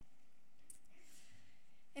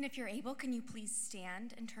And if you're able, can you please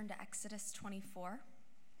stand and turn to Exodus 24?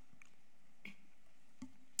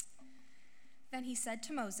 Then he said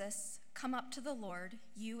to Moses, "Come up to the Lord,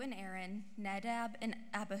 you and Aaron, Nadab and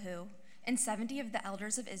Abihu, and 70 of the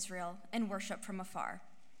elders of Israel, and worship from afar.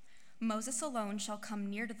 Moses alone shall come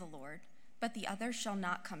near to the Lord, but the others shall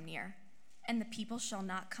not come near, and the people shall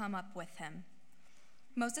not come up with him."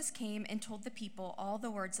 Moses came and told the people all the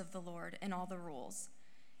words of the Lord and all the rules.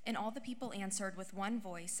 And all the people answered with one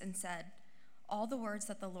voice and said, "All the words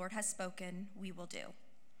that the Lord has spoken, we will do."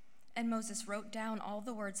 And Moses wrote down all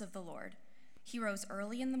the words of the Lord. He rose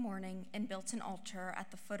early in the morning and built an altar at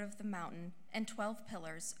the foot of the mountain and 12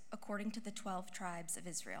 pillars, according to the 12 tribes of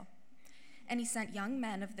Israel. And he sent young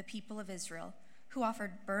men of the people of Israel, who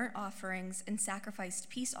offered burnt offerings and sacrificed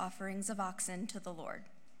peace offerings of oxen to the Lord.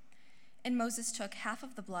 And Moses took half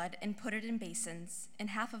of the blood and put it in basins, and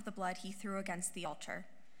half of the blood he threw against the altar.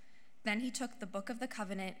 Then he took the book of the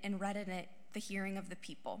covenant and read in it the hearing of the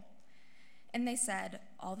people. And they said,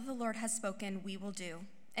 "All that the Lord has spoken we will do,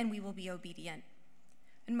 and we will be obedient."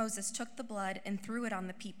 And Moses took the blood and threw it on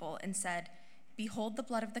the people and said, "Behold the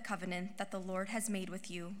blood of the covenant that the Lord has made with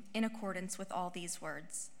you in accordance with all these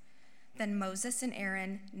words." Then Moses and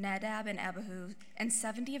Aaron, Nadab and Abihu, and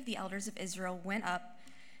 70 of the elders of Israel went up,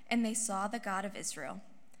 and they saw the God of Israel.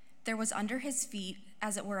 There was under his feet,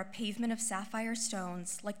 as it were, a pavement of sapphire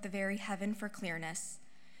stones, like the very heaven for clearness.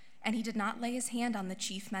 And he did not lay his hand on the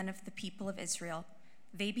chief men of the people of Israel.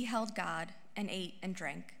 They beheld God and ate and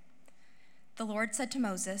drank. The Lord said to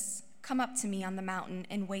Moses, "Come up to me on the mountain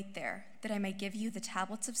and wait there, that I may give you the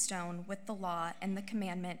tablets of stone with the law and the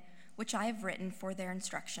commandment which I have written for their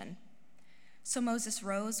instruction." So Moses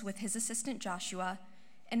rose with his assistant Joshua,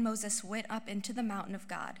 and Moses went up into the mountain of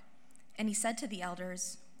God. And he said to the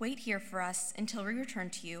elders, "Wait here for us until we return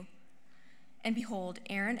to you. And behold,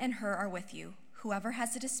 Aaron and Hur are with you. Whoever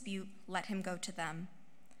has a dispute, let him go to them."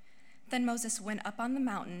 Then Moses went up on the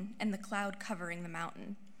mountain, and the cloud covering the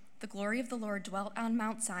mountain. The glory of the Lord dwelt on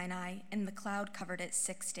Mount Sinai, and the cloud covered it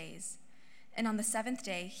 6 days. And on the 7th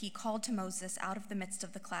day he called to Moses out of the midst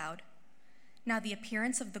of the cloud. Now the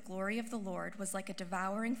appearance of the glory of the Lord was like a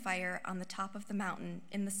devouring fire on the top of the mountain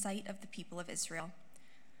in the sight of the people of Israel.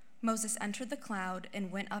 Moses entered the cloud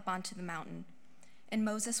and went up onto the mountain. And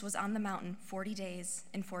Moses was on the mountain 40 days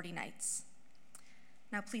and 40 nights.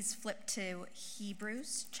 Now please flip to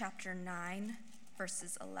Hebrews chapter 9,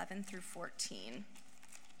 verses 11 through 14.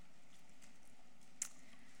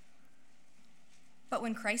 But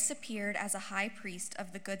when Christ appeared as a high priest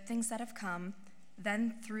of the good things that have come,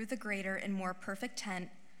 then through the greater and more perfect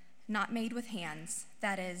tent, not made with hands,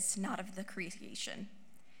 that is, not of the creation,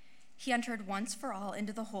 he entered once for all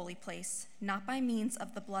into the holy place, not by means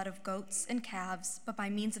of the blood of goats and calves, but by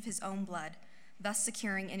means of his own blood, thus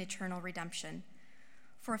securing an eternal redemption.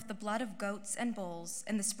 For if the blood of goats and bulls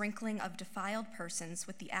and the sprinkling of defiled persons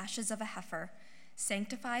with the ashes of a heifer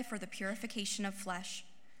sanctify for the purification of flesh,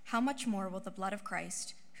 how much more will the blood of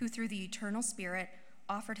Christ, who through the eternal Spirit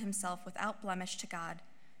offered himself without blemish to God,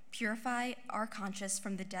 purify our conscience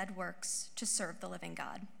from the dead works to serve the living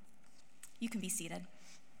God? You can be seated.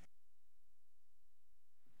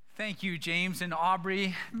 Thank you, James and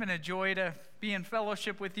Aubrey. It's been a joy to be in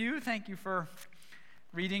fellowship with you. Thank you for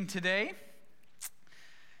reading today.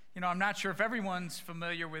 You know, I'm not sure if everyone's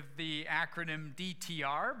familiar with the acronym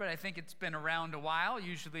DTR, but I think it's been around a while.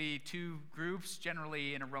 Usually two groups,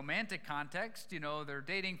 generally in a romantic context, you know, they're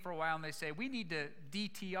dating for a while and they say, "We need to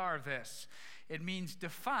DTR this." It means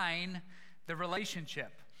define the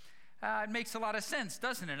relationship. It makes a lot of sense,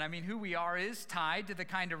 doesn't it? I mean, who we are is tied to the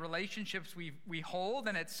kind of relationships we hold,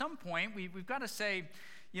 and at some point we've got to say,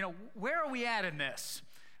 you know, where are we at in this?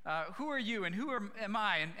 Who are you and am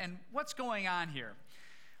I, and what's going on here?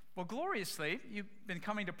 Well, gloriously, you've been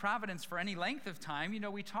coming to Providence for any length of time. You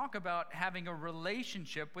know, we talk about having a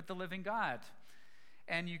relationship with the living God.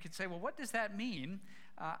 And you could say, well, what does that mean?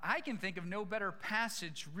 I can think of no better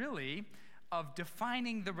passage, really, of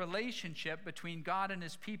defining the relationship between God and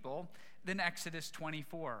his people than Exodus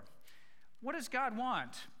 24. What does God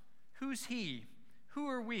want? Who's he? Who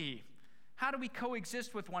are we? How do we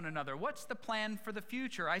coexist with one another? What's the plan for the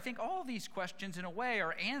future? I think all these questions, in a way,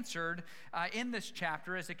 are answered in this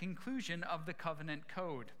chapter as a conclusion of the covenant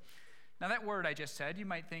code. Now, that word I just said, you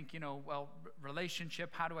might think, you know, well,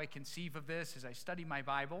 relationship, how do I conceive of this as I study my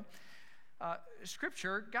Bible?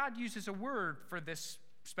 Scripture, God uses a word for this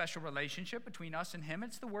special relationship between us and him.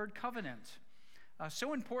 It's the word covenant.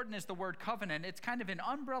 So important is the word covenant, it's kind of an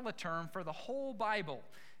umbrella term for the whole Bible.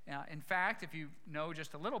 In fact, if you know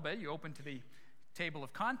just a little bit, you open to the table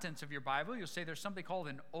of contents of your Bible, you'll say there's something called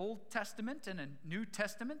an Old Testament and a New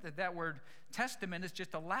Testament. That word testament is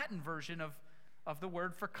just a Latin version of the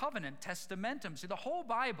word for covenant, testamentum. So the whole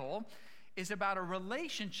Bible is about a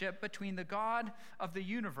relationship between the God of the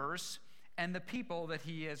universe and the people that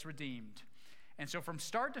he has redeemed. And so from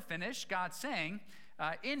start to finish, God's saying,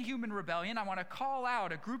 in human rebellion, I want to call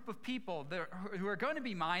out a group of people who are going to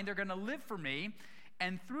be mine. They're going to live for me.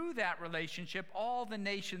 And through that relationship, all the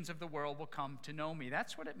nations of the world will come to know me.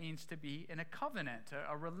 That's what it means to be in a covenant,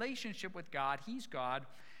 a relationship with God. He's God,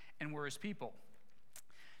 and we're his people.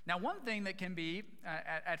 Now, one thing that can be,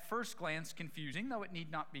 at first glance, confusing, though it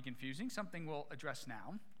need not be confusing, something we'll address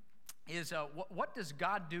now, is what does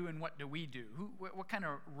God do and what do we do? What kind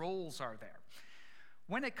of roles are there?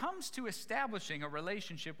 When it comes to establishing a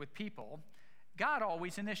relationship with people, God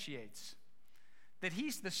always initiates. That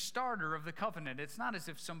he's the starter of the covenant. It's not as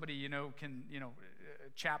if somebody, a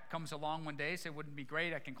chap comes along one day and say, wouldn't it be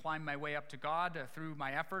great, I can climb my way up to God through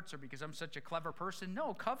my efforts or because I'm such a clever person.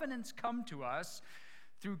 No, covenants come to us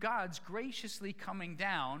through God's graciously coming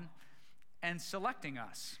down and selecting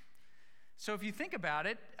us. So if you think about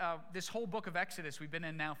it, this whole book of Exodus we've been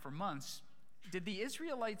in now for months, did the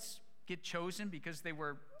Israelites get chosen because they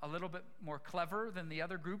were a little bit more clever than the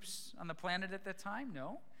other groups on the planet at that time?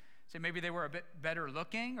 No. Say maybe they were a bit better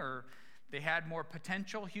looking or they had more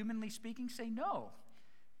potential, humanly speaking. Say no.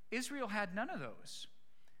 Israel had none of those.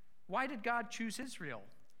 Why did God choose Israel?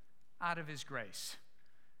 Out of his grace.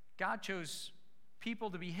 God chose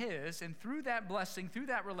people to be his, and through that blessing, through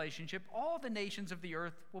that relationship, all the nations of the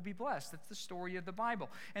earth will be blessed. That's the story of the Bible.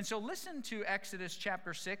 And so listen to Exodus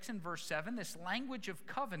chapter 6 and verse 7, this language of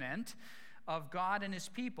covenant of God and his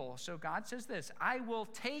people. So God says this, I will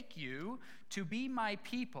take you to be my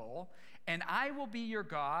people, and I will be your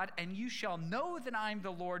God, and you shall know that I'm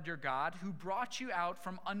the Lord your God who brought you out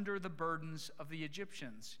from under the burdens of the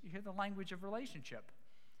Egyptians. You hear the language of relationship.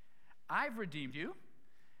 I've redeemed you.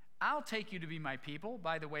 I'll take you to be my people.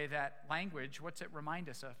 By the way, that language, what's it remind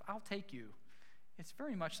us of? I'll take you. It's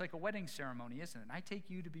very much like a wedding ceremony, isn't it? I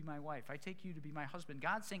take you to be my wife. I take you to be my husband.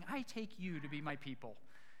 God's saying, I take you to be my people.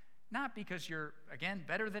 Not because you're, again,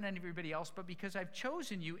 better than everybody else, but because I've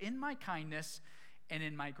chosen you in my kindness and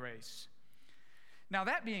in my grace. Now,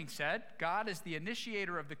 that being said, God is the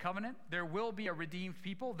initiator of the covenant. There will be a redeemed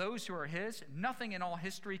people, those who are his. Nothing in all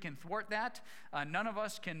history can thwart that. None of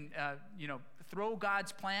us can, throw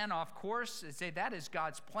God's plan off course and say that is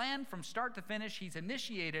God's plan from start to finish. He's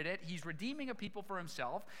initiated it. He's redeeming a people for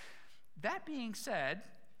himself. That being said,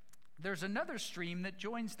 there's another stream that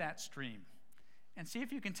joins that stream. And see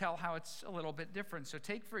if you can tell how it's a little bit different. So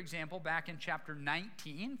take, for example, back in chapter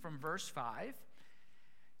 19 from verse 5,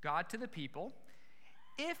 God to the people,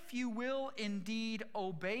 if you will indeed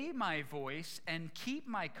obey my voice and keep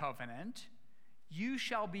my covenant, you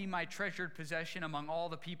shall be my treasured possession among all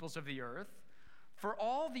the peoples of the earth. For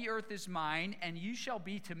all the earth is mine, and you shall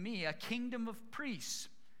be to me a kingdom of priests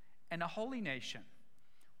and a holy nation.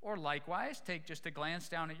 Or likewise, take just a glance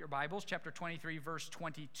down at your Bibles, chapter 23, verse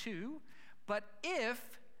 22. But if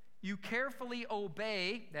you carefully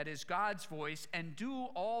obey, that is God's voice, and do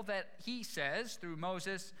all that he says through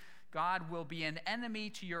Moses, God will be an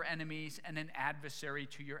enemy to your enemies and an adversary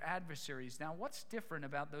to your adversaries. Now, what's different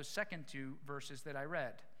about those second two verses that I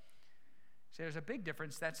read? So there's a big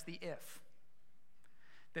difference. That's the if.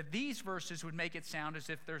 That these verses would make it sound as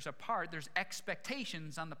if there's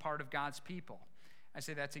expectations on the part of God's people. I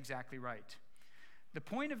say that's exactly right. The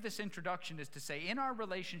point of this introduction is to say in our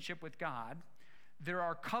relationship with God, there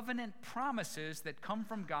are covenant promises that come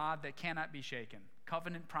from God that cannot be shaken.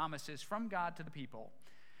 Covenant promises from God to the people.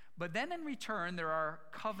 But then in return, there are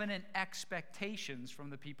covenant expectations from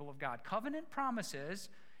the people of God. Covenant promises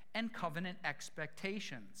and covenant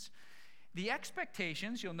expectations. The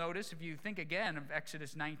expectations, you'll notice if you think again of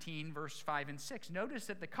Exodus 19, verse 5 and 6, notice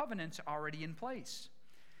that the covenant's already in place.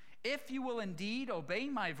 If you will indeed obey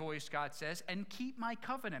my voice, God says, and keep my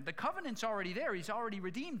covenant. The covenant's already there. He's already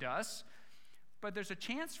redeemed us. But there's a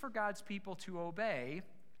chance for God's people to obey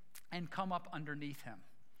and come up underneath him.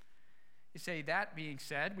 You say, that being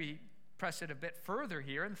said, we press it a bit further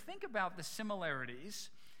here and think about the similarities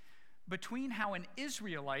between how an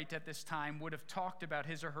Israelite at this time would have talked about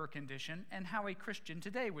his or her condition and how a Christian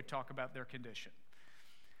today would talk about their condition.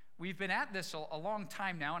 We've been at this a long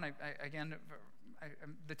time now, and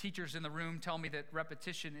the teachers in the room tell me that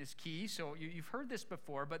repetition is key, so you've heard this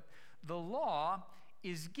before, but the law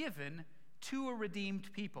is given to a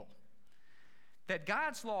redeemed people. that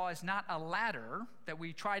God's law is not a ladder that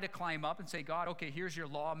we try to climb up and say, God, okay, here's your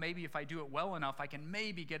law. Maybe if I do it well enough, I can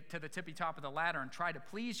maybe get to the tippy top of the ladder and try to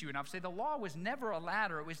please you enough. Say the law was never a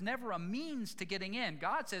ladder. It was never a means to getting in.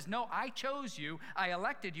 God says, no, I chose you. I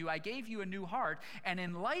elected you. I gave you a new heart. And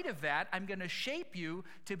in light of that, I'm going to shape you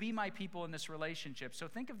to be my people in this relationship. So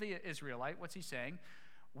think of the Israelite. What's he saying?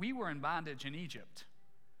 We were in bondage in Egypt.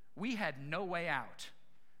 We had no way out.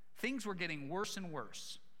 Things were getting worse and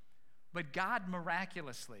worse. But God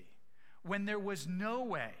miraculously, when there was no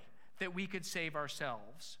way that we could save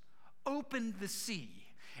ourselves, opened the sea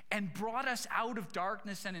and brought us out of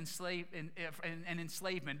darkness and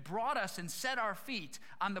enslavement, brought us and set our feet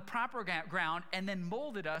on the proper ground, and then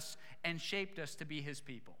molded us and shaped us to be his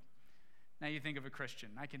people. Now you think of a Christian.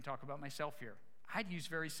 I can talk about myself here. I'd use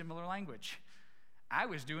very similar language. I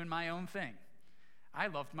was doing my own thing. I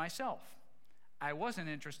loved myself. I wasn't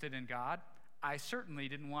interested in God. I certainly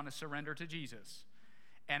didn't want to surrender to Jesus.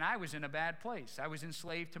 And I was in a bad place. I was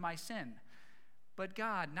enslaved to my sin. But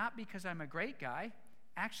God, not because I'm a great guy,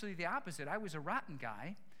 actually the opposite. I was a rotten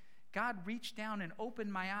guy. God reached down and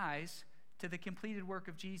opened my eyes to the completed work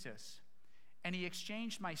of Jesus. And he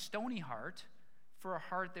exchanged my stony heart for a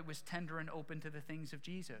heart that was tender and open to the things of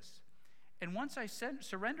Jesus. And once I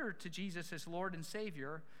surrendered to Jesus as Lord and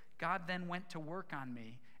Savior, God then went to work on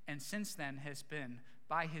me, and since then has been,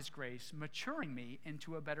 by his grace, maturing me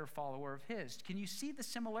into a better follower of his. Can you see the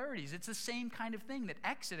similarities? It's the same kind of thing that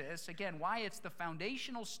Exodus, again, why it's the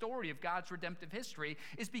foundational story of God's redemptive history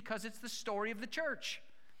is because it's the story of the church.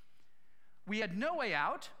 We had no way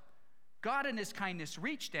out. God in his kindness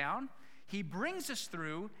reached down. He brings us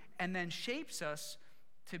through and then shapes us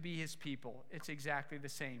to be his people. It's exactly the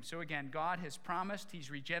same. So again, God has promised,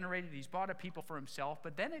 he's regenerated, he's bought a people for himself,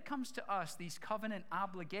 but then it comes to us, these covenant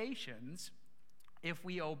obligations. If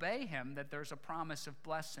we obey him, that there's a promise of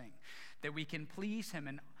blessing, that we can please him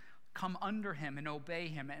and come under him and obey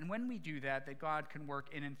him. And when we do that, that God can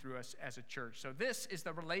work in and through us as a church. So this is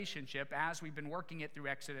the relationship as we've been working it through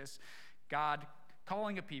Exodus, God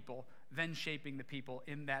calling a people, then shaping the people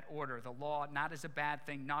in that order. The law not as a bad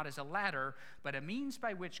thing, not as a ladder, but a means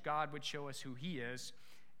by which God would show us who he is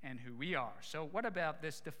and who we are. So what about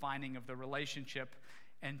this defining of the relationship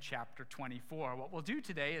in chapter 24? What we'll do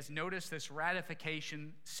today is notice this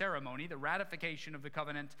ratification ceremony, the ratification of the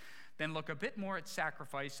covenant, then look a bit more at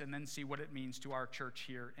sacrifice, and then see what it means to our church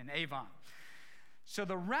here in Avon. So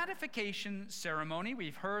the ratification ceremony,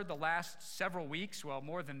 we've heard the last several weeks, well,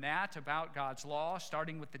 more than that, about God's law,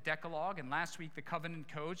 starting with the Decalogue, and last week the covenant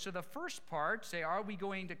code. So the first part, say, are we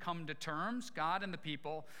going to come to terms, God and the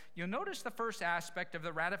people? You'll notice the first aspect of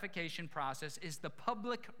the ratification process is the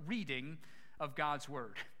public reading of God's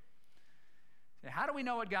word. How do we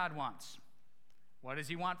know what God wants? What does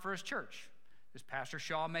he want for his church? Does Pastor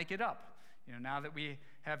Shaw make it up? Now that we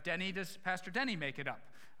have Denny, does Pastor Denny make it up?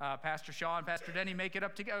 Pastor Shaw and Pastor Denny make it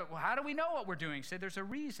up together. Well, how do we know what we're doing? So there's a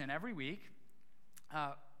reason. Every week,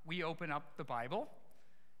 we open up the Bible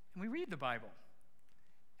and we read the Bible.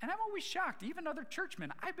 And I'm always shocked, even other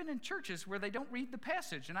churchmen. I've been in churches where they don't read the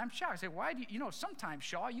passage, and I'm shocked. I say, why do you sometimes,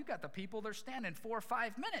 Shaw, you got the people, they're standing 4 or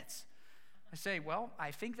 5 minutes. I say, well,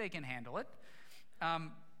 I think they can handle it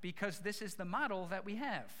because this is the model that we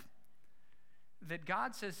have. That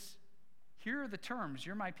God says, here are the terms,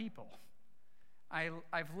 you're my people.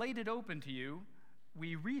 I've laid it open to you.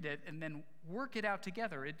 We read it and then work it out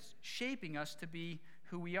together. It's shaping us to be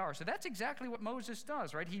who we are. So that's exactly what Moses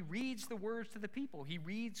does, right? He reads the words to the people. He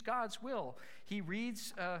reads God's will. He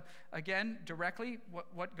reads, again, directly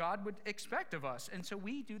what God would expect of us. And so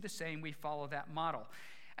we do the same. We follow that model.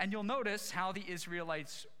 And you'll notice how the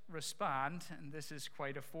Israelites respond, and this is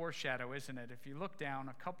quite a foreshadow, isn't it? If you look down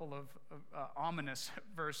a couple of ominous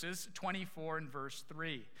verses, 24 and verse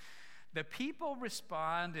 3. The people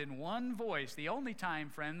respond in one voice. The only time,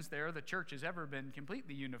 friends, the church has ever been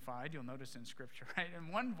completely unified, you'll notice in Scripture, right?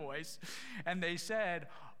 In one voice. And they said,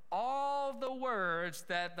 all the words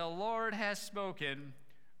that the Lord has spoken,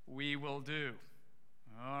 we will do.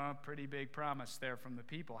 Oh, pretty big promise there from the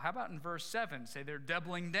people. How about in verse 7? Say they're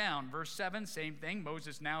doubling down. Verse 7, same thing.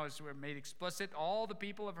 Moses now has made explicit. All the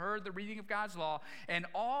people have heard the reading of God's law, and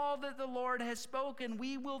all that the Lord has spoken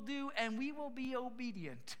we will do, and we will be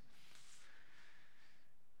obedient.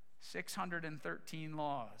 613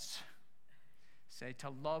 laws say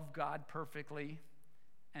to love God perfectly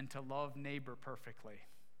and to love neighbor perfectly.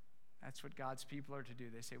 That's what God's people are to do.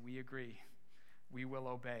 They say, we agree. We will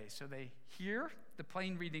obey. So they hear the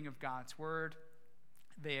plain reading of God's word.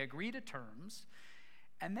 They agree to terms.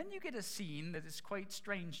 And then you get a scene that is quite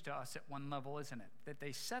strange to us at one level, isn't it? That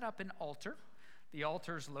they set up an altar. The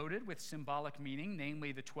altar is loaded with symbolic meaning,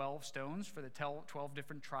 namely the 12 stones for the 12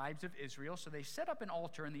 different tribes of Israel. So they set up an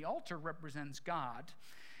altar, and the altar represents God.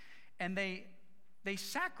 And they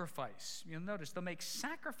sacrifice. You'll notice they'll make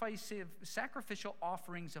sacrificial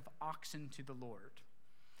offerings of oxen to the Lord.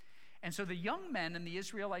 And so the young men in the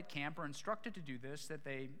Israelite camp are instructed to do this, that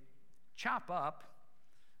they chop up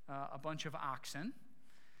a bunch of oxen,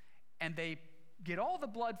 and they get all the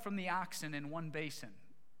blood from the oxen in one basin.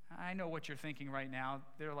 I know what you're thinking right now.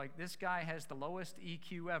 They're like, this guy has the lowest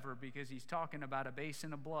EQ ever because he's talking about a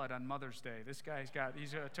basin of blood on Mother's Day. This guy's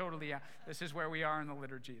totally, this is where we are in the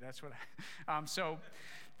liturgy. That's what, so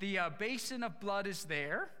the basin of blood is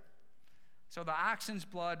there. So the oxen's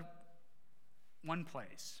blood, one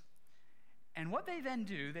place. And what they then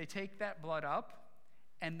do, they take that blood up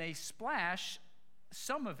and they splash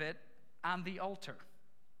some of it on the altar.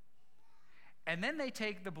 And then they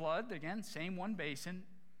take the blood, again, same one basin,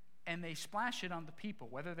 and they splash it on the people,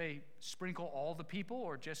 whether they sprinkle all the people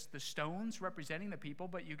or just the stones representing the people,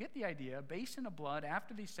 but you get the idea. A basin of blood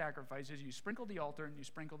after these sacrifices, you sprinkle the altar and you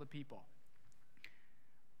sprinkle the people.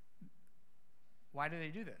 Why do they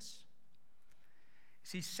do this?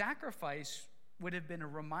 See, sacrifice would have been a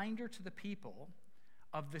reminder to the people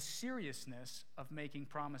of the seriousness of making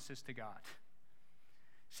promises to God.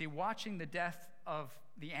 See, watching the death of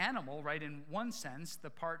the animal, right, in one sense, the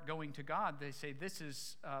part going to God, they say this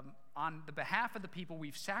is on the behalf of the people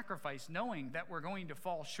we've sacrificed, knowing that we're going to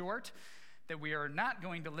fall short, that we are not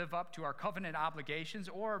going to live up to our covenant obligations,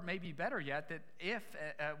 or maybe better yet, that if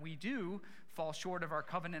we do fall short of our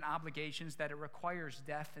covenant obligations, that it requires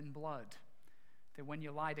death and blood. That when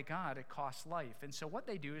you lie to God, it costs life. And so what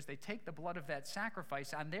they do is they take the blood of that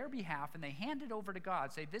sacrifice on their behalf and they hand it over to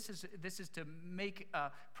God. Say, this is to make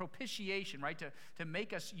propitiation, right? To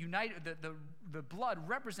make us unite. The blood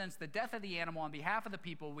represents the death of the animal on behalf of the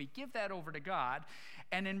people. We give that over to God.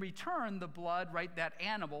 And in return, the blood, right, that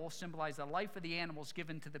animal symbolizes the life of the animals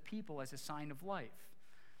given to the people as a sign of life.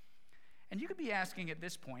 And you could be asking at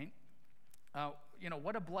this point,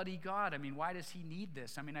 what a bloody God. I mean, why does he need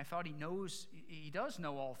this? I mean, I thought he does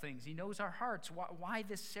know all things. He knows our hearts. Why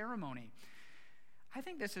this ceremony? I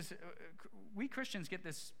think we Christians get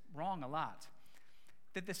this wrong a lot.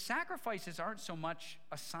 That the sacrifices aren't so much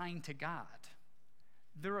a sign to God.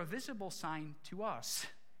 They're a visible sign to us.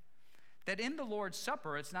 That in the Lord's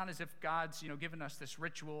Supper, it's not as if God's, given us this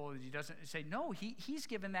ritual. He doesn't say, no, he's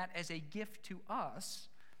given that as a gift to us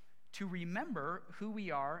to remember who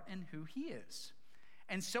we are and who he is.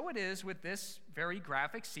 And so it is with this very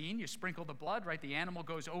graphic scene. You sprinkle the blood, right? The animal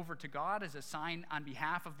goes over to God as a sign on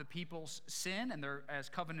behalf of the people's sin and they're as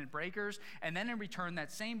covenant breakers. And then in return,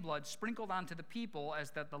 that same blood sprinkled onto the people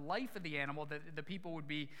as that the life of the animal, that the people would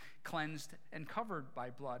be cleansed and covered by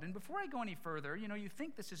blood. And before I go any further, you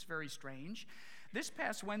think this is very strange. This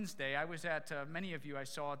past Wednesday, I was at, many of you I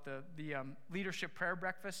saw at the leadership prayer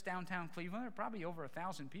breakfast downtown Cleveland. There were probably over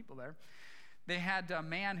 1,000 people there. They had a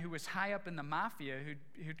man who was high up in the mafia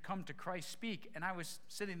who'd come to Christ speak, and I was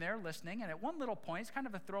sitting there listening, and at one little point, it's kind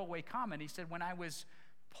of a throwaway comment, he said, when I was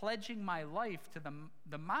pledging my life to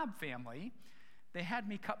the mob family, they had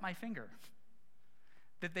me cut my finger,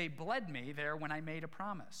 that they bled me there when I made a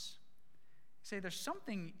promise. Say, there's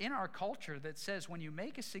something in our culture that says when you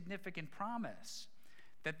make a significant promise,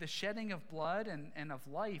 that the shedding of blood and of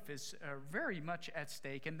life is very much at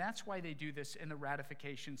stake, and that's why they do this in the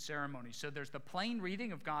ratification ceremony. So there's the plain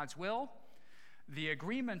reading of God's will, the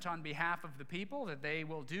agreement on behalf of the people that they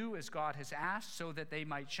will do as God has asked so that they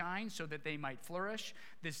might shine, so that they might flourish.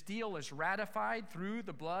 This deal is ratified through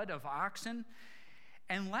the blood of oxen.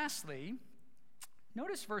 And lastly,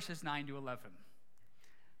 notice verses 9 to 11.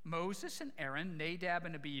 Moses and Aaron, Nadab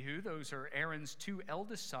and Abihu, those are Aaron's two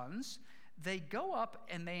eldest sons, they go up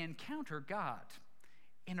and they encounter God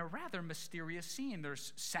in a rather mysterious scene.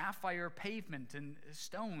 There's sapphire pavement and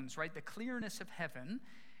stones, right? The clearness of heaven.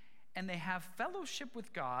 And they have fellowship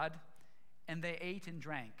with God, and they ate and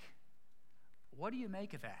drank. What do you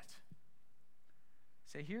make of that?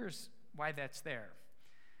 So here's why that's there.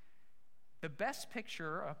 The best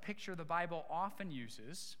picture, a picture the Bible often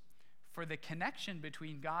uses for the connection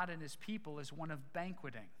between God and his people, is one of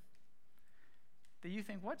banqueting. That you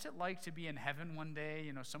think, what's it like to be in heaven one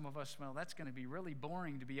day? Some of us, well, that's going to be really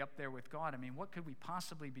boring to be up there with God. I mean, what could we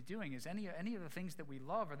possibly be doing? Is any of the things that we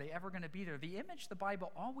love, are they ever going to be there? The image the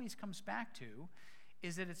Bible always comes back to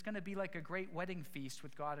is that it's going to be like a great wedding feast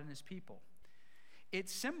with God and his people.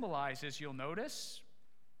 It symbolizes, you'll notice,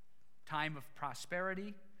 time of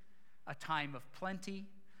prosperity, a time of plenty,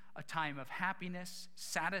 a time of happiness,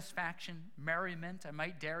 satisfaction, merriment, I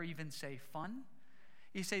might dare even say fun.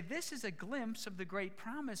 You say, this is a glimpse of the great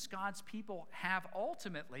promise God's people have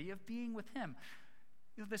ultimately of being with him.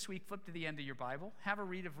 This week, flip to the end of your Bible. Have a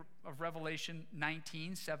read of Revelation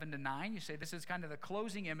 19, 7-9. You say, this is kind of the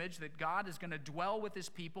closing image that God is going to dwell with his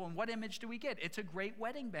people. And what image do we get? It's a great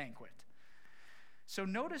wedding banquet. So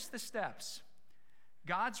notice the steps.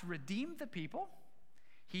 God's redeemed the people.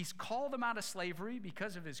 He's called them out of slavery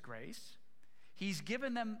because of his grace. He's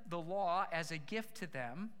given them the law as a gift to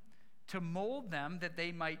them to mold them that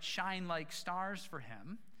they might shine like stars for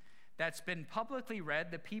him. That's been publicly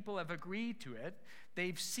read. The people have agreed to it.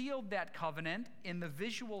 They've sealed that covenant in the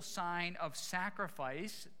visual sign of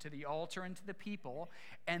sacrifice to the altar and to the people.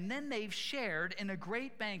 And then they've shared in a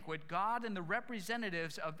great banquet God and the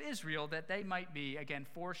representatives of Israel that they might be, again,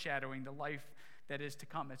 foreshadowing the life that is to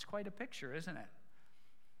come. It's quite a picture, isn't it?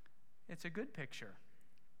 It's a good picture.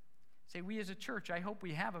 Say, we as a church, I hope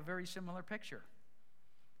we have a very similar picture.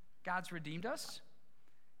 God's redeemed us.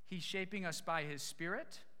 He's shaping us by his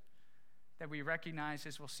Spirit, that we recognize,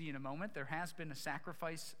 as we'll see in a moment, there has been a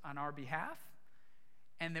sacrifice on our behalf,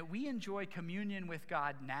 and that we enjoy communion with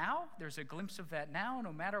God now. There's a glimpse of that now.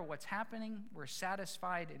 No matter what's happening, we're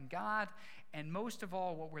satisfied in God. And most of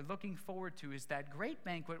all, what we're looking forward to is that great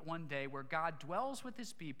banquet one day where God dwells with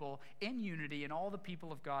his people in unity, and all the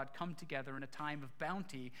people of God come together in a time of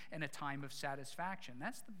bounty and a time of satisfaction.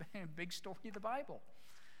 That's the big story of the Bible.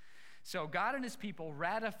 So God and his people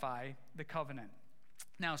ratify the covenant.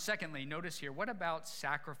 Now, secondly, notice here, what about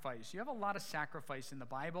sacrifice? You have a lot of sacrifice in the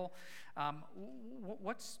Bible.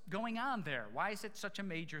 What's going on there? Why is it such a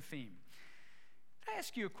major theme? I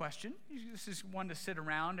ask you a question. This is one to sit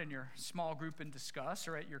around in your small group and discuss,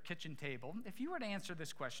 or at your kitchen table. If you were to answer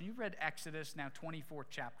this question, you've read Exodus, now 24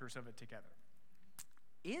 chapters of it together.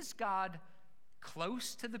 Is God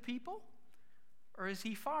close to the people, or is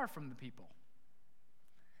he far from the people?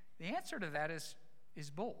 The answer to that is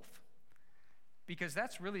both. Because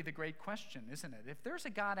that's really the great question, isn't it? If there's a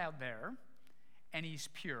God out there, and he's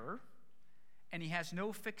pure, and he has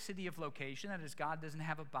no fixity of location, that is, God doesn't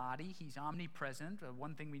have a body, he's omnipresent.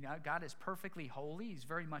 One thing we know, God is perfectly holy. He's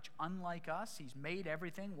very much unlike us. He's made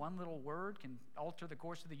everything. One little word can alter the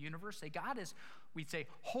course of the universe. Say God is, we'd say,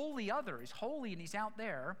 wholly other. He's holy and he's out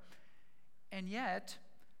there. And yet,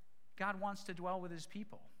 God wants to dwell with his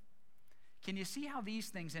people. Can you see how these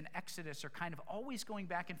things in Exodus are kind of always going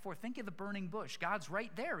back and forth? Think of the burning bush. God's right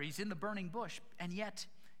there. He's in the burning bush. And yet,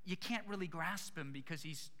 you can't really grasp him because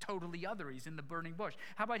he's totally other. He's in the burning bush.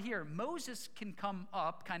 How about here? Moses can come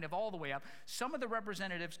up, kind of all the way up. Some of the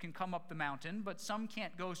representatives can come up the mountain, but some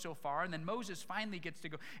can't go so far. And then Moses finally gets to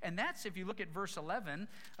go. And that's, if you look at verse 11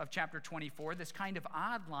 of chapter 24, this kind of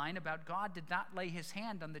odd line about God did not lay his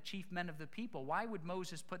hand on the chief men of the people. Why would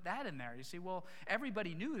Moses put that in there? You see, well,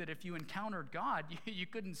 everybody knew that if you encountered God, you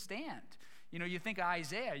couldn't stand. You know, you think of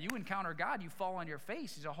Isaiah, you encounter God, you fall on your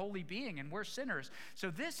face. He's a holy being, and we're sinners.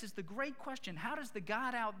 So this is the great question. How does the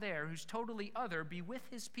God out there, who's totally other, be with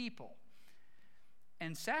his people?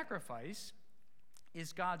 And sacrifice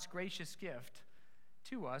is God's gracious gift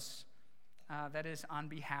to us, that is on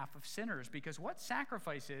behalf of sinners. Because what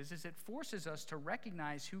sacrifice is it forces us to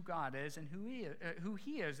recognize who God is and who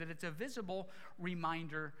he is, that it's a visible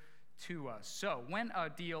reminder to us. So when a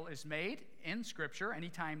deal is made in Scripture,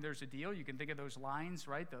 anytime there's a deal, you can think of those lines,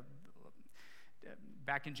 right?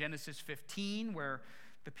 Back in Genesis 15, where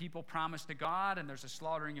the people promise to God and there's a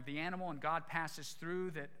slaughtering of the animal and God passes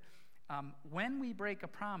through, that when we break a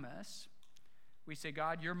promise, we say,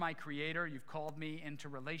 God, you're my creator. You've called me into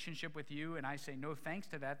relationship with you. And I say no thanks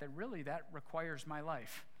to that, that really that requires my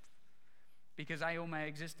life because I owe my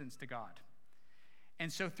existence to God.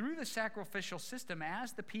 And so through the sacrificial system,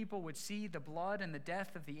 as the people would see the blood and the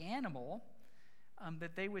death of the animal,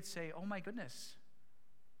 that they would say, oh my goodness,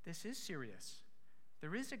 this is serious.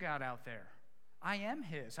 There is a God out there. I am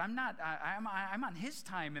his. I'm on his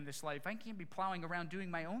time in this life. I can't be plowing around doing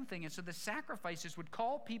my own thing. And so the sacrifices would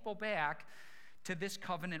call people back to this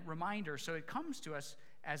covenant reminder. So it comes to us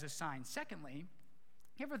as a sign. Secondly,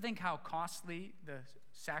 you ever think how costly the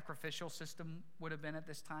sacrificial system would have been at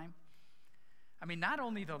this time? I mean, not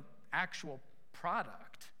only the actual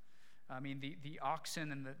product, I mean, the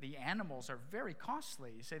oxen and the animals are very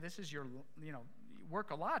costly. You say this is you work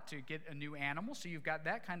a lot to get a new animal, so you've got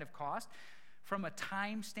that kind of cost. From a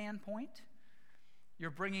time standpoint, you're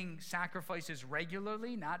bringing sacrifices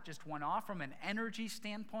regularly, not just one-off. From an energy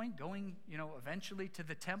standpoint, going, eventually to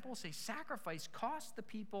the temple, say sacrifice cost the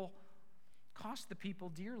people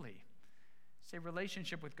dearly. Say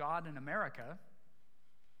relationship with God in America.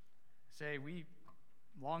 Say,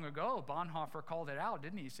 long ago, Bonhoeffer called it out,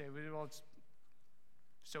 didn't he? Say, well, it's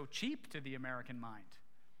so cheap to the American mind.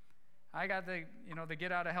 I got the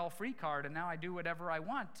get out of hell free card, and now I do whatever I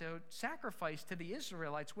want. To sacrifice to the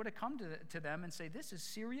Israelites would have come to them and say, this is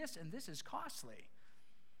serious and this is costly.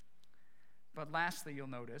 But lastly, you'll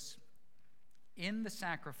notice, in the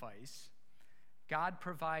sacrifice, God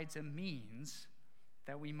provides a means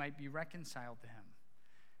that we might be reconciled to him.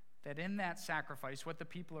 That in that sacrifice, what the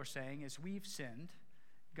people are saying is, we've sinned,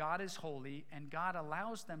 God is holy, and God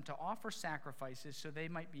allows them to offer sacrifices so they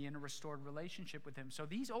might be in a restored relationship with him. So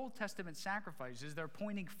these Old Testament sacrifices, they're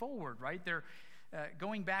pointing forward, right? They're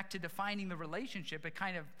going back to defining the relationship. It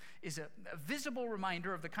kind of is a visible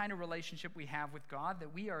reminder of the kind of relationship we have with God,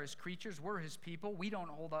 that we are his creatures, we're his people. We don't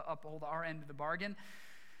uphold our end of the bargain,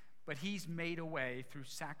 but he's made a way through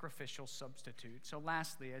sacrificial substitute. So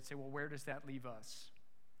lastly, I'd say, well, where does that leave us?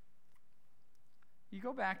 You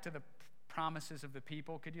go back to the promises of the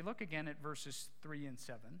people. Could you look again at verses 3 and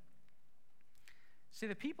 7? See,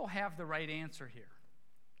 the people have the right answer here.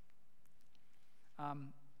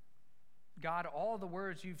 God, all the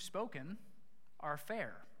words you've spoken are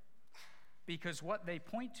fair, because what they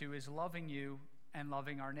point to is loving you and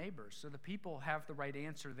loving our neighbors. So the people have the right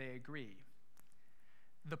answer. They agree.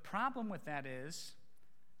 The problem with that is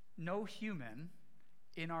no human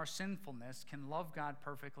in our sinfulness can love God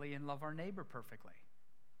perfectly and love our neighbor perfectly.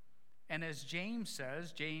 And as James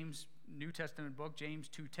says, James, New Testament book, James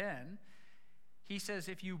 2:10, he says,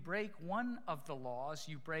 if you break one of the laws,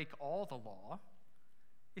 you break all the law.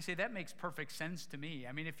 You say, that makes perfect sense to me.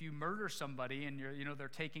 I mean, if you murder somebody and they're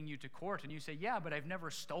taking you to court and you say, yeah, but I've never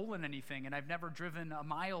stolen anything and I've never driven a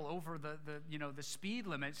mile over the speed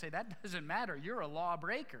limit, say, that doesn't matter. You're a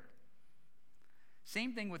lawbreaker.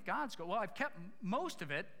 Same thing with God's goal. Well, I've kept most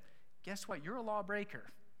of it. Guess what? You're a lawbreaker.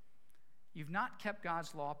 You've not kept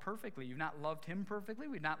God's law perfectly. You've not loved him perfectly.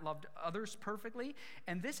 We've not loved others perfectly.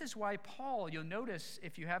 And this is why Paul, you'll notice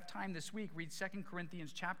if you have time this week, read 2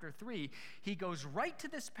 Corinthians chapter 3. He goes right to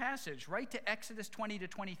this passage, right to Exodus 20 to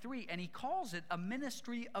 23, and he calls it a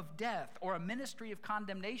ministry of death or a ministry of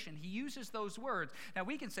condemnation. He uses those words. Now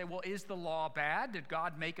we can say, well, is the law bad? Did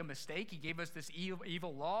God make a mistake? He gave us this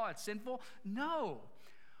evil law. It's sinful. No.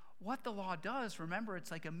 What the law does, remember,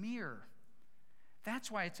 it's like a mirror.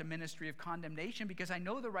 That's why it's a ministry of condemnation, because I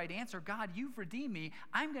know the right answer. God, you've redeemed me.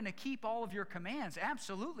 I'm going to keep all of your commands.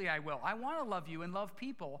 Absolutely, I will. I want to love you and love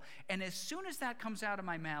people. And as soon as that comes out of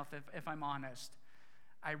my mouth, if I'm honest,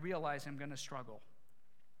 I realize I'm going to struggle.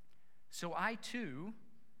 So I, too,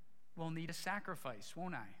 will need a sacrifice,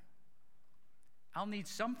 won't I? I'll need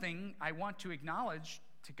something I want to acknowledge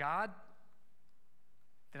to God,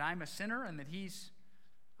 that I'm a sinner and that he's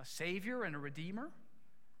a savior and a redeemer.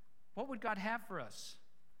 What would God have for us?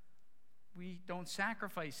 We don't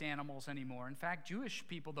sacrifice animals anymore. In fact, Jewish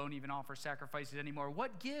people don't even offer sacrifices anymore.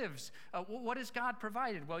 What gives? What has God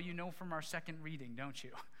provided? Well, you know from our second reading, don't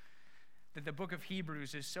you? That the book of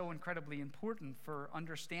Hebrews is so incredibly important for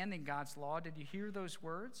understanding God's law. Did you hear those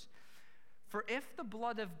words? For if the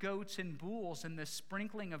blood of goats and bulls and the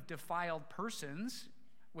sprinkling of defiled persons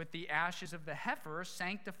with the ashes of the heifer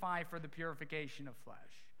sanctify for the purification of flesh,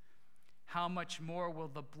 how much more will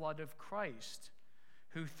the blood of Christ,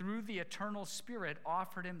 who through the eternal Spirit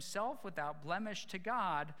offered himself without blemish to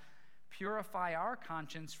God, purify our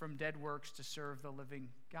conscience from dead works to serve the living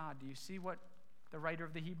God? Do you see what the writer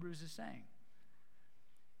of the Hebrews is saying?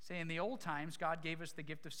 Say, in the old times, God gave us the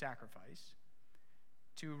gift of sacrifice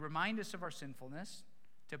to remind us of our sinfulness,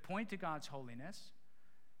 to point to God's holiness,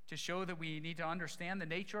 to show that we need to understand the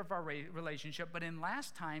nature of our relationship. But in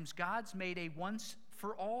last times, God's made a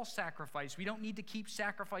once-for-all sacrifice. We don't need to keep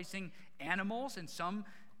sacrificing animals, and some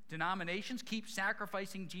denominations keep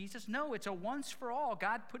sacrificing Jesus. No, it's a once-for-all.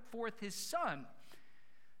 God put forth his Son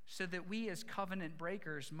so that we as covenant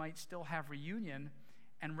breakers might still have reunion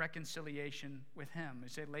and reconciliation with him. We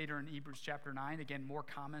say later in Hebrews chapter 9, again, more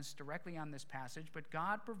comments directly on this passage, but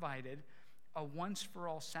God provided a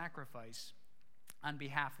once-for-all sacrifice on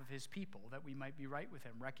behalf of his people, that we might be right with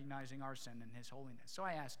him, recognizing our sin and his holiness. So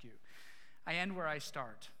I ask you, I end where I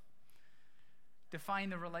start.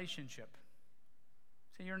 Define the relationship.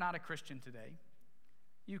 Say, you're not a Christian today.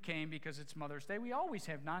 You came because it's Mother's Day. We always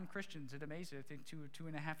have non-Christians. It amazes me. I think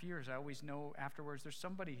 2.5 years, I always know afterwards there's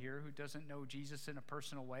somebody here who doesn't know Jesus in a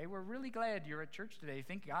personal way. We're really glad you're at church today.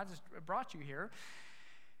 Think God has brought you here,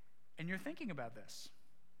 and you're thinking about this.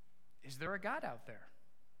 Is there a God out there?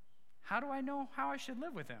 How do I know how I should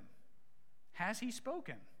live with him? Has he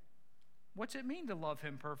spoken? What's it mean to love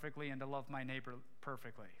him perfectly and to love my neighbor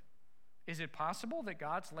perfectly? Is it possible that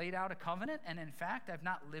God's laid out a covenant and in fact I've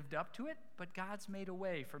not lived up to it, but God's made a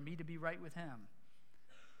way for me to be right with him?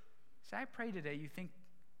 So I pray today you think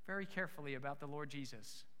very carefully about the Lord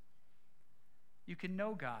Jesus. You can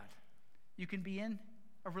know God You can be in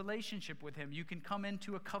a relationship with him. You can come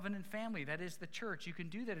into a covenant family, that is the church. You can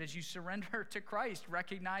do that as you surrender to Christ,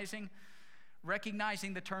 recognizing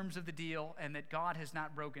the terms of the deal and that God has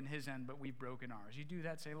not broken his end, but we've broken ours. You do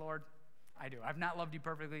that, say, Lord, I do. I've not loved you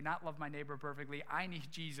perfectly, not loved my neighbor perfectly. I need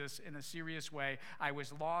Jesus in a serious way. I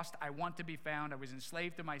was lost. I want to be found. I was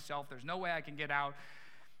enslaved to myself. There's no way I can get out.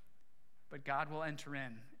 But God will enter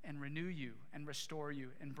in and renew you and restore you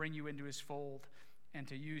and bring you into his fold and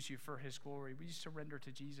to use you for his glory. Will you surrender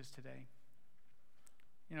to Jesus today?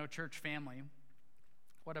 You know, church family,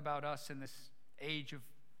 what about us in this age of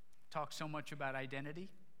talk so much about identity?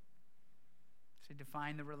 Say,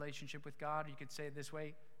 define the relationship with God. Or you could say it this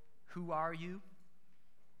way, who are you?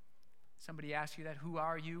 Somebody asks you that, who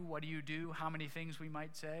are you? What do you do? How many things we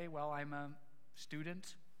might say? Well, I'm a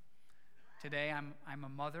student. Today I'm a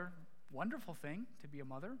mother. Wonderful thing to be a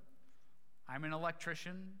mother. I'm an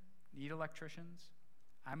electrician. Need electricians.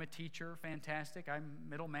 I'm a teacher. Fantastic. I'm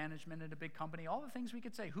middle management at a big company. All the things we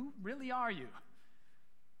could say. Who really are you?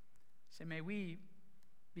 Say, may we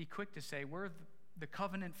be quick to say we're the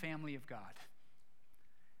covenant family of God.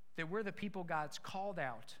 That we're the people God's called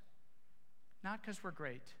out. Not because we're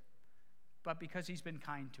great, but because he's been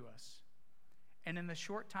kind to us. And in the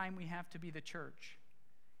short time we have to be the church,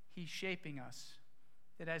 he's shaping us.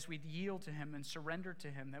 That as we yield to him and surrender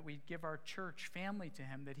to him, that we give our church family to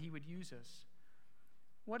him, that he would use us.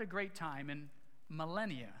 What a great time in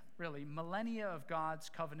millennia, really, millennia of God's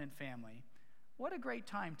covenant family. What a great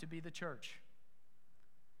time to be the church.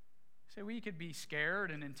 So we could be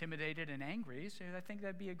scared and intimidated and angry, so I think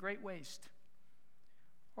that'd be a great waste.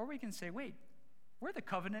 Or we can say, wait, we're the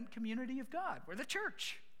covenant community of God. We're the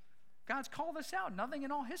church. God's called us out. Nothing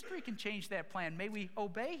in all history can change that plan. May we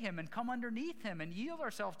obey him and come underneath him and yield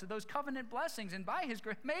ourselves to those covenant blessings. And by his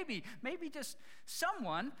grace, maybe just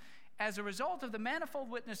someone, as a result of the manifold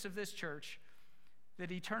witness of this church,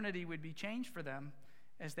 that eternity would be changed for them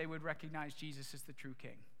as they would recognize Jesus as the true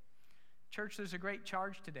King. Church, there's a great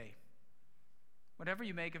charge today. Whatever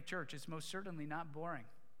you make of church, it's most certainly not boring.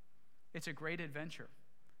 It's a great adventure.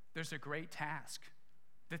 There's a great task.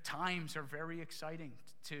 The times are very exciting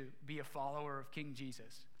to be a follower of King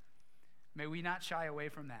Jesus. May we not shy away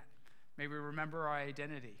from that. May we remember our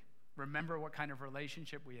identity, remember what kind of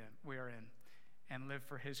relationship we are in, and live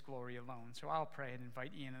for his glory alone. So I'll pray and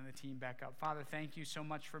invite Ian and the team back up. Father, thank you so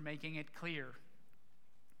much for making it clear.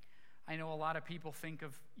 I know a lot of people think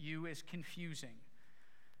of you as confusing.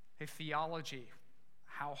 A theology,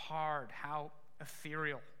 how hard, how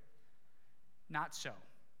ethereal. Not so.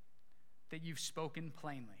 That you've spoken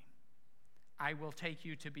plainly. I will take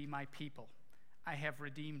you to be my people. I have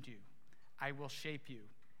redeemed you. I will shape you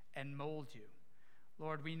and mold you.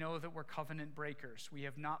 Lord, we know that we're covenant breakers. We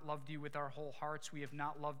have not loved you with our whole hearts. We have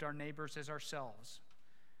not loved our neighbors as ourselves.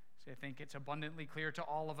 So I think it's abundantly clear to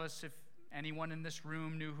all of us, if anyone in this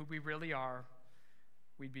room knew who we really are,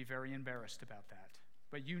 we'd be very embarrassed about that.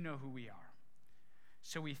 But you know who we are.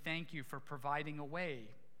 So we thank you for providing a way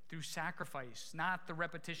through sacrifice, not the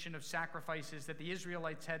repetition of sacrifices that the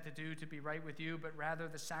Israelites had to do to be right with you, but rather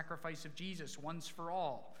the sacrifice of Jesus once for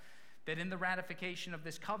all. That in the ratification of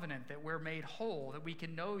this covenant, that we're made whole, that we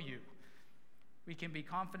can know you. We can be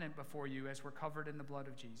confident before you as we're covered in the blood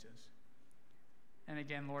of Jesus. And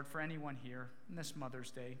again, Lord, for anyone here on this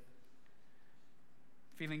Mother's Day,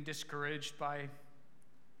 feeling discouraged by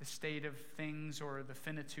the state of things or the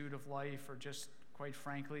finitude of life, or just quite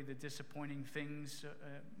frankly, the disappointing things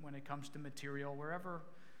when it comes to material, wherever,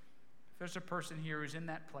 if there's a person here who's in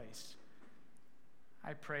that place,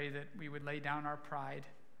 I pray that we would lay down our pride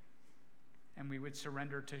and we would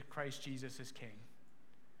surrender to Christ Jesus as King.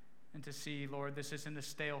 And to see, Lord, this isn't a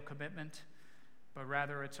stale commitment, but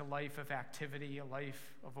rather it's a life of activity, a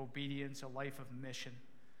life of obedience, a life of mission.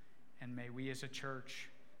 And may we as a church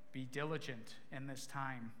be diligent in this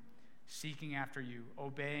time, seeking after you,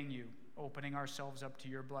 obeying you, opening ourselves up to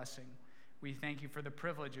your blessing. We thank you for the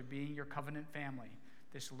privilege of being your covenant family,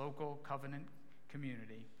 this local covenant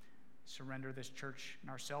community. Surrender this church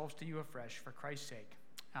and ourselves to you afresh for Christ's sake.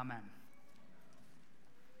 Amen.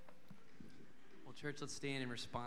 Well, church, let's stand and respond.